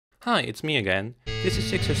Hi, it's me again. This is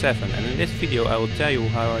 6 or 7 and in this video I will tell you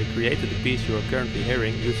how I created the piece you are currently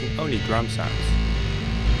hearing using only drum sounds.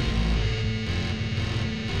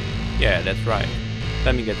 Yeah, that's right.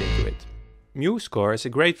 Let me get into it. MuseScore is a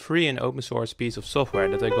great free and open source piece of software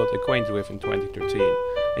that I got acquainted with in 2013.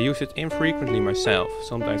 I use it infrequently myself,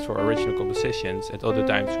 sometimes for original compositions, at other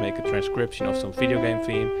times to make a transcription of some video game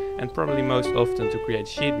theme, and probably most often to create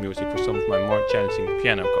sheet music for some of my more challenging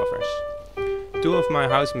piano covers. Two of my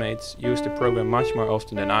housemates use the program much more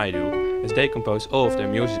often than I do, as they compose all of their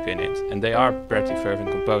music in it, and they are pretty fervent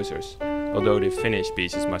composers, although they finish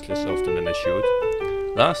pieces much less often than they should.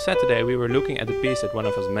 Last Saturday we were looking at the piece that one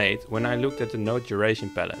of us made when I looked at the note duration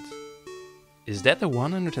palette. Is that the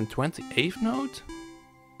 128th note?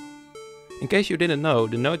 In case you didn't know,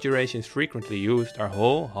 the note durations frequently used are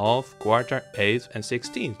whole, half, quarter, eighth and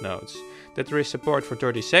 16th notes. That there is support for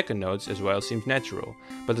 32nd notes as well seems natural,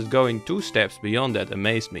 but that going 2 steps beyond that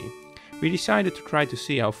amazed me. We decided to try to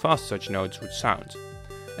see how fast such notes would sound.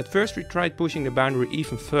 At first we tried pushing the boundary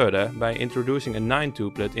even further by introducing a 9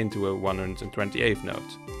 tuplet into a 128th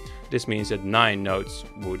note. This means that 9 notes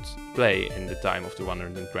would play in the time of the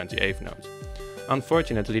 128th note.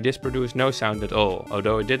 Unfortunately, this produced no sound at all,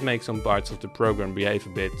 although it did make some parts of the program behave a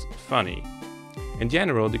bit funny. In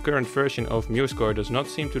general, the current version of MuseScore does not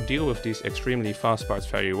seem to deal with these extremely fast parts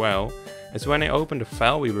very well, as when I open the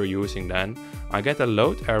file we were using then, I get a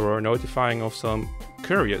load error notifying of some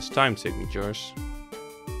curious time signatures.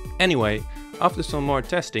 Anyway, after some more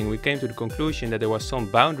testing we came to the conclusion that there was some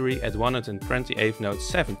boundary at 128th note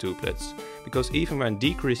 7 tuplets, because even when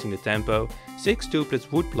decreasing the tempo, 6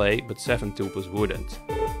 tuplets would play but 7 tuplets wouldn't.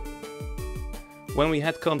 When we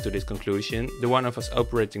had come to this conclusion, the one of us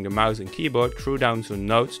operating the mouse and keyboard threw down some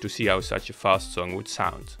notes to see how such a fast song would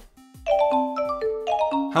sound.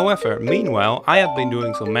 However, meanwhile I had been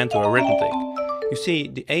doing some mental arithmetic. You see,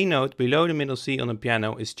 the A note below the middle C on the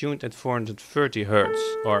piano is tuned at 430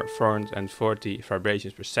 Hz, or 440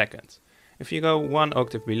 vibrations per second. If you go 1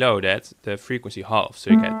 octave below that, the frequency halves, so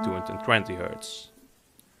you get 220 Hz.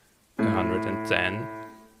 110,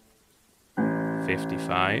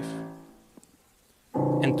 55,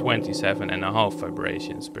 and 27.5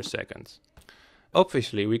 vibrations per second.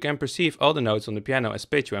 Obviously, we can perceive all the notes on the piano as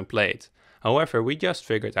pitch when played. However, we just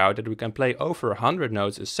figured out that we can play over 100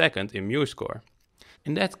 notes a second in MuseScore.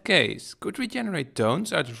 In that case, could we generate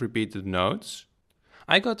tones out of repeated notes?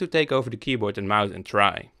 I got to take over the keyboard and mouse and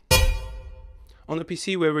try. On the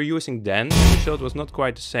PC we were using then, the result was not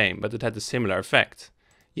quite the same, but it had a similar effect.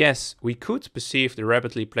 Yes, we could perceive the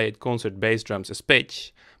rapidly played concert bass drums as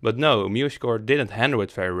pitch, but no, MuseScore didn't handle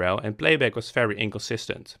it very well and playback was very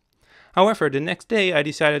inconsistent. However, the next day I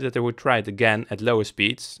decided that I would try it again at lower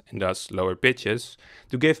speeds, and thus lower pitches,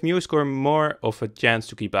 to give MuseScore more of a chance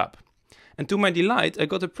to keep up. And to my delight I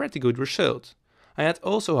got a pretty good result. I had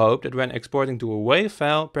also hoped that when exporting to a WAV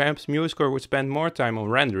file, perhaps MuseScore would spend more time on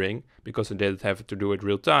rendering, because I didn't have to do it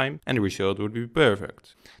real time, and the result would be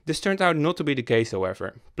perfect. This turned out not to be the case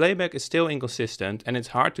however. Playback is still inconsistent and it's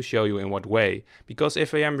hard to show you in what way, because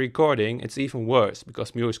if I am recording it's even worse,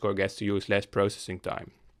 because MuseScore gets to use less processing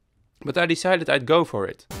time. But I decided I'd go for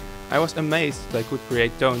it. I was amazed that I could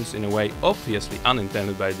create tones in a way obviously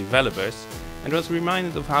unintended by the developers, and was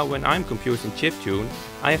reminded of how when I'm computing chiptune,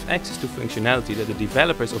 I have access to functionality that the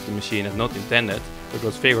developers of the machine have not intended, but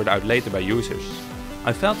was figured out later by users.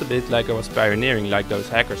 I felt a bit like I was pioneering like those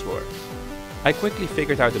hackers were. I quickly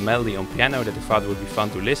figured out a melody on piano that I thought would be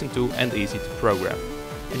fun to listen to and easy to program.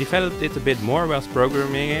 I developed it a bit more whilst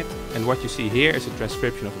programming it, and what you see here is a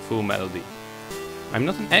transcription of a full melody. I'm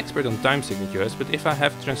not an expert on time signatures, but if I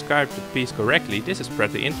have transcribed the piece correctly, this is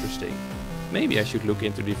pretty interesting. Maybe I should look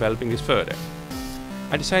into developing this further.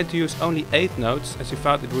 I decided to use only 8 notes as I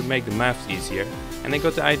thought it would make the maths easier, and I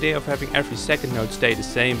got the idea of having every second note stay the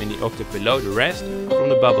same in the octave below the rest from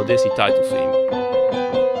the Bubble Dizzy title theme.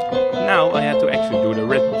 Now I had to actually do the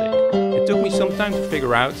arithmetic. It took me some time to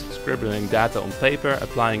figure out, scribbling data on paper,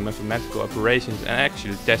 applying mathematical operations and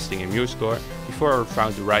actually testing in MuseScore before I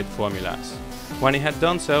found the right formulas. When I had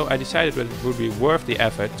done so, I decided that it would be worth the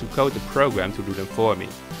effort to code the program to do them for me.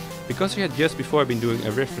 Because I had just before been doing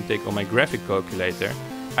arithmetic on my graphic calculator,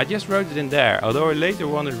 I just wrote it in there, although I later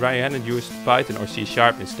wondered why I hadn't used Python or C#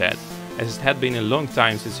 instead, as it had been a long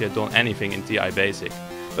time since I had done anything in TI Basic.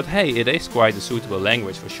 But hey, it is quite a suitable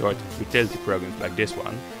language for short utility programs like this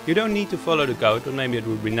one. You don't need to follow the code, but maybe it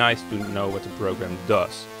would be nice to know what the program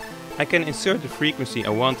does. I can insert the frequency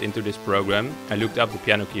I want into this program. I looked up the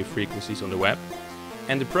piano key frequencies on the web,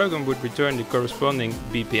 and the program would return the corresponding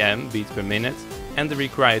BPM, beats per minute, and the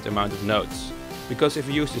required amount of notes. Because if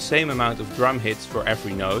you use the same amount of drum hits for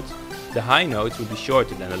every note, The high notes would be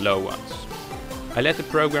shorter than the low ones. I let the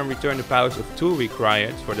program return the powers of 2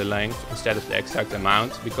 required for the length instead of the exact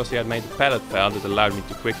amount, because he had made a palette file that allowed me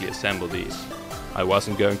to quickly assemble these. I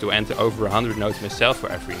wasn't going to enter over 100 notes myself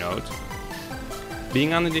for every note.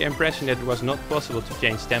 Being under the impression that it was not possible to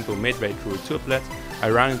change tempo midway through a tuplet, I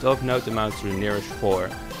rounded off note amounts to the nearest 4.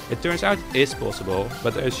 It turns out it is possible,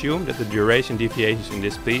 but I assume that the duration deviations in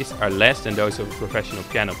this piece are less than those of a professional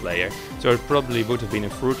piano player, so it probably would have been a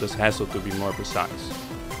fruitless hassle to be more precise.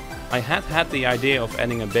 I had the idea of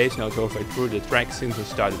adding a bass note halfway through the track since I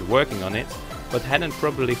started working on it, but hadn't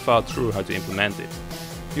probably thought through how to implement it.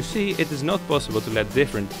 You see, it is not possible to let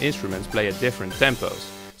different instruments play at different tempos,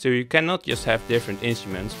 so you cannot just have different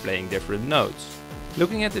instruments playing different notes.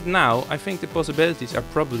 Looking at it now, I think the possibilities are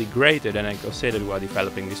probably greater than I considered while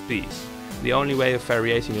developing this piece. The only way of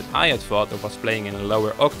variation that I had thought of was playing in a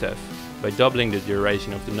lower octave, by doubling the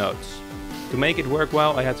duration of the notes. To make it work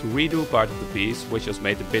well, I had to redo part of the piece, which was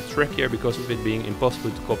made a bit trickier because of it being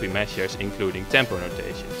impossible to copy measures including tempo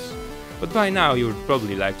notations. But by now you would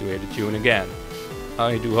probably like to hear the tune again.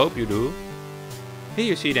 I do hope you do. Here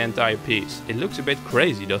you see the entire piece. It looks a bit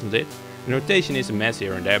crazy, doesn't it? The notation is a mess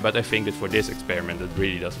here and there, but I think that for this experiment it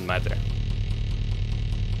really doesn't matter.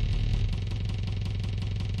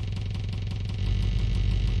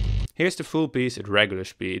 Here's the full piece at regular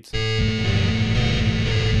speed.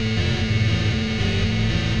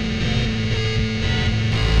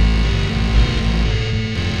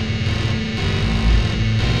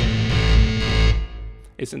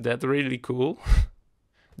 Isn't that really cool?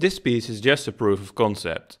 This piece is just a proof of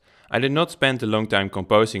concept. I did not spend a long time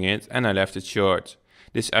composing it and I left it short.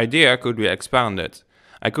 This idea could be expanded.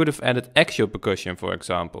 I could have added actual percussion, for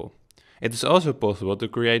example. It is also possible to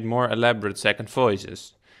create more elaborate second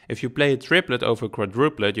voices. If you play a triplet over a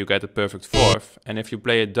quadruplet you get a perfect fourth, and if you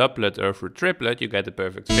play a doublet over a triplet you get a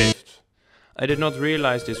perfect fifth. I did not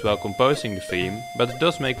realize this while composing the theme, but it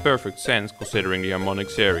does make perfect sense considering the harmonic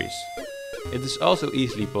series. It is also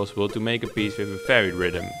easily possible to make a piece with a varied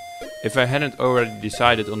rhythm. If I hadn't already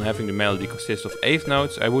decided on having the melody consist of 8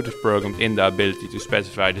 notes, I would have programmed in the ability to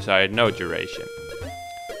specify desired note duration.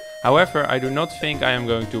 However, I do not think I am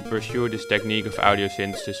going to pursue this technique of audio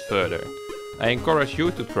synthesis further. I encourage you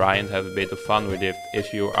to try and have a bit of fun with it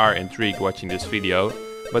if you are intrigued watching this video,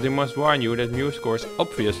 but I must warn you that MuseScore is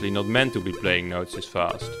obviously not meant to be playing notes this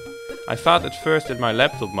fast. I thought at first that my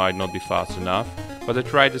laptop might not be fast enough, but I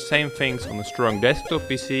tried the same things on a strong desktop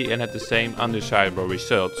PC and had the same undesirable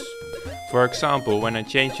results. For example, when I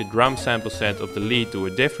changed the drum sample set of the lead to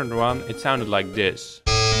a different one, it sounded like this.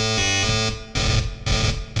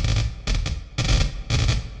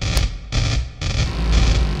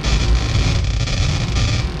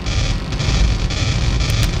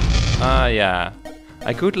 Yeah.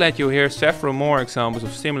 I could let you hear several more examples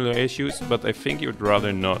of similar issues, but I think you'd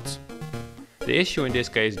rather not. The issue in this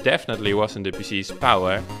case definitely wasn't the PC's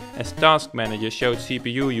power, as Task Manager showed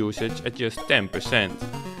CPU usage at just 10%.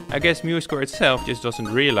 I guess MuseScore itself just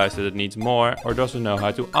doesn't realize that it needs more or doesn't know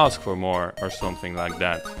how to ask for more or something like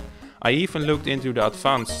that. I even looked into the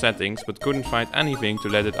advanced settings but couldn't find anything to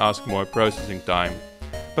let it ask more processing time.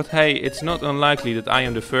 But hey, it's not unlikely that I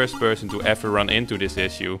am the first person to ever run into this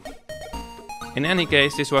issue. In any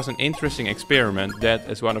case, this was an interesting experiment that,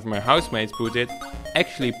 as one of my housemates put it,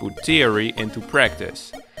 actually put theory into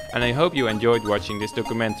practice. And I hope you enjoyed watching this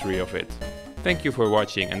documentary of it. Thank you for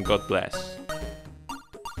watching and God bless.